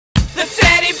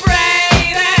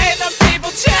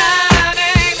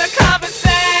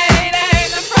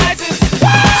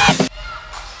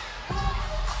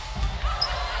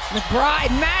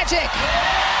McBride, magic!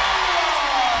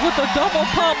 With a double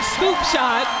pump scoop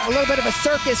shot. A little bit of a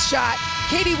circus shot.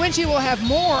 Katie Winchie will have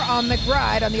more on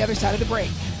McBride on the other side of the break.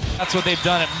 That's what they've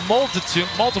done it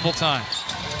multiple times.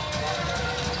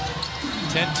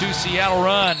 10-2 Seattle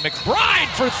run. McBride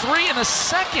for three in the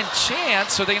second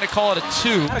chance, so they're going to call it a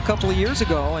 2. A couple of years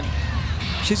ago, and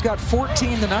she's got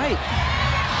 14 tonight.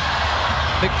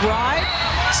 McBride,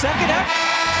 second up.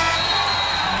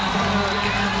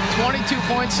 22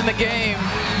 points in the game.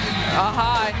 A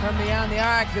high. From beyond the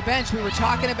arc, the bench, we were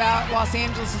talking about Los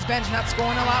Angeles' bench not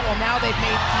scoring a lot. Well, now they've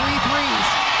made 3 threes.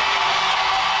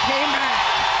 Came back.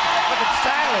 Looking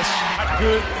stylish. Not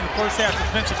good in the first half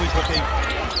defensively, but they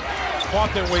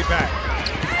fought their way back.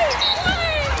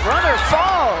 Runner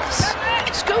falls.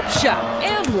 Scoop shot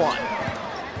and one.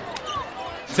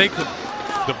 Take the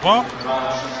bump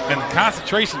and the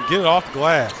concentration, get it off the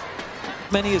glass.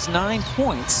 Many as 9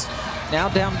 points, now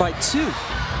down by 2.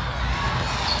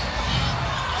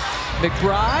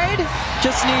 McBride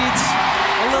just needs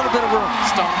a little bit of room.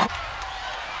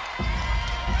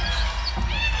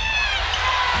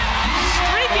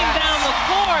 Streaking down the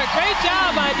court. Great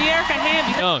job by Dearica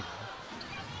Hamby. Young.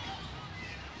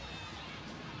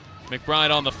 McBride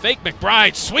on the fake.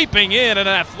 McBride sweeping in, an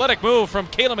athletic move from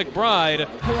Kayla McBride.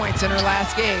 Points in her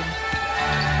last game.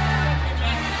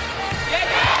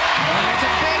 That's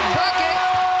a big bucket.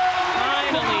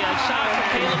 Finally, a shot from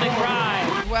Kayla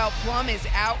McBride. Well, Plum is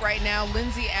out right now.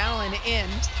 Lindsay Allen in.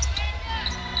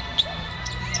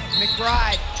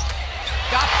 McBride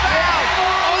got fouled.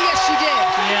 Oh, yes, she did.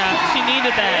 Yeah, she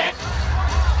needed that.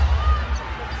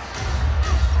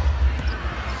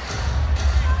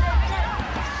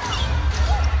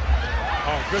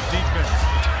 Oh, good defense.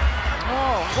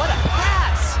 Oh, what a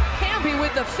pass. Hamby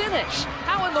with the finish.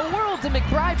 How in the world did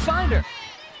McBride find her?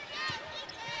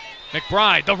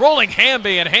 McBride, the rolling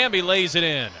Hamby, and Hamby lays it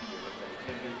in.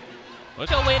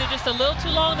 She waited just a little too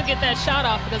long to get that shot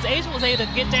off because Asia was able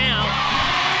to get down.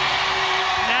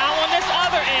 Now on this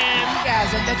other end.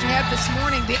 That you have this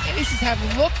morning, the Aces have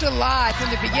looked alive from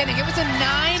the beginning. It was a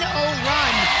 9-0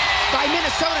 run by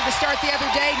Minnesota to start the other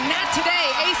day. Not today,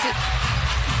 Aces.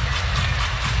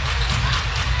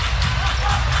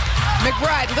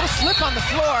 McBride, a little slip on the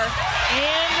floor.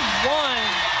 And one.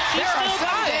 She's There are still some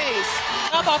got it. days.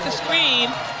 Up off the screen,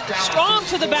 strong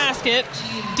to the basket.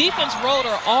 Defense rolled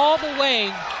her all the way,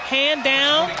 hand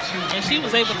down, and she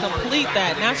was able to complete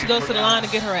that. Now she goes to the line to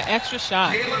get her an extra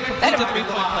shot. That's a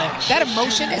three-point play. That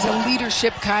emotion is a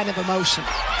leadership kind of emotion.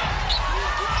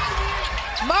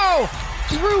 Mo,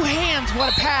 through hands,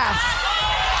 what a pass.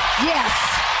 Yes.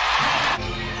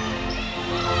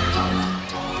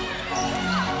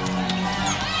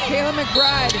 Kayla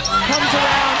McBride comes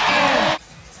around and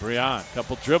Brian,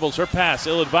 couple dribbles, her pass,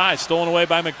 ill-advised, stolen away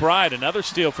by McBride. Another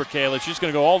steal for Kayla. She's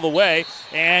going to go all the way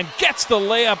and gets the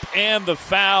layup and the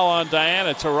foul on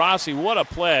Diana Taurasi. What a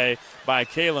play by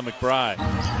Kayla McBride. well,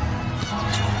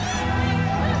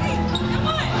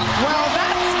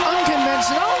 that's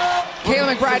unconventional.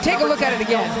 Kayla McBride, take a look at it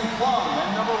again.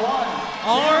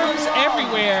 Arms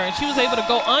everywhere, and she was able to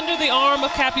go under the arm of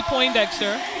Cappy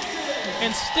Poindexter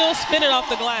and still spin it off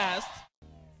the glass.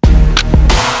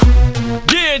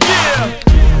 Yeah, yeah.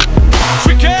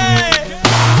 Tricky.